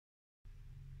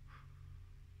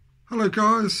Hello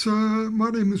guys,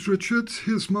 my name is Richard.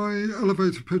 Here's my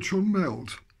elevator pitch on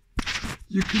MELD.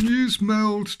 You can use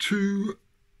MELD to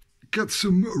get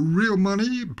some real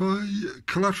money by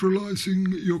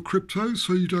collateralizing your crypto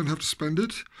so you don't have to spend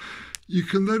it. You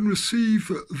can then receive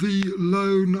the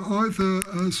loan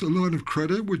either as a line of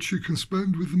credit, which you can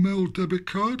spend with the MELD debit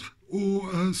card,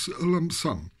 or as a lump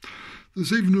sum.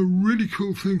 There's even a really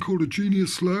cool thing called a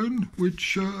Genius loan,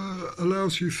 which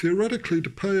allows you theoretically to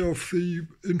pay off the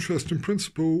interest and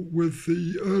principal with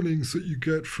the earnings that you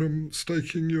get from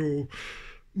staking your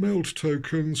MELD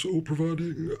tokens or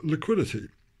providing liquidity.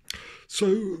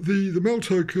 So the MELD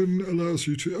token allows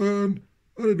you to earn,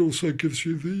 and it also gives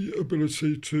you the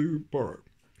ability to borrow.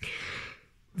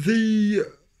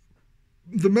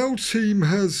 The MELD team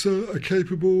has a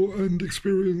capable and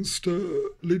experienced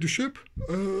leadership.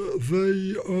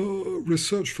 They are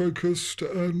research focused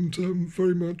and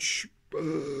very much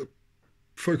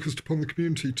focused upon the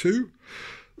community too.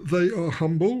 They are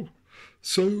humble.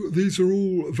 So these are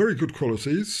all very good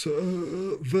qualities.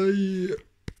 The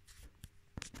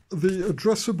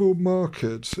addressable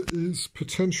market is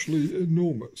potentially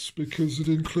enormous because it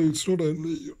includes not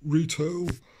only retail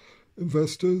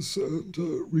investors and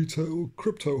retail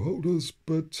crypto holders,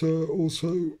 but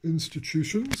also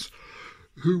institutions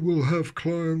who will have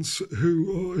clients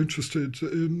who are interested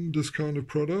in this kind of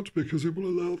product because it will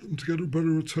allow them to get a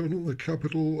better return on their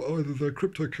capital, either their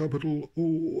crypto capital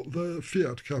or their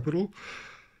fiat capital.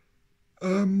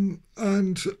 And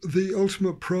the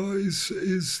ultimate prize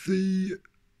is the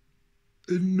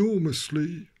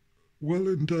enormously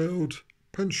well-endowed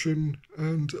pension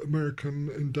and American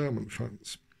endowment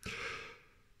funds.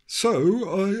 So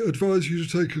I advise you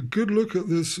to take a good look at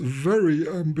this very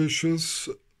ambitious,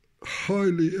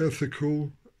 highly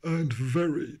ethical and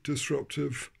very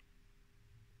disruptive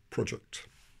project.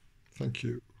 Thank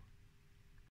you.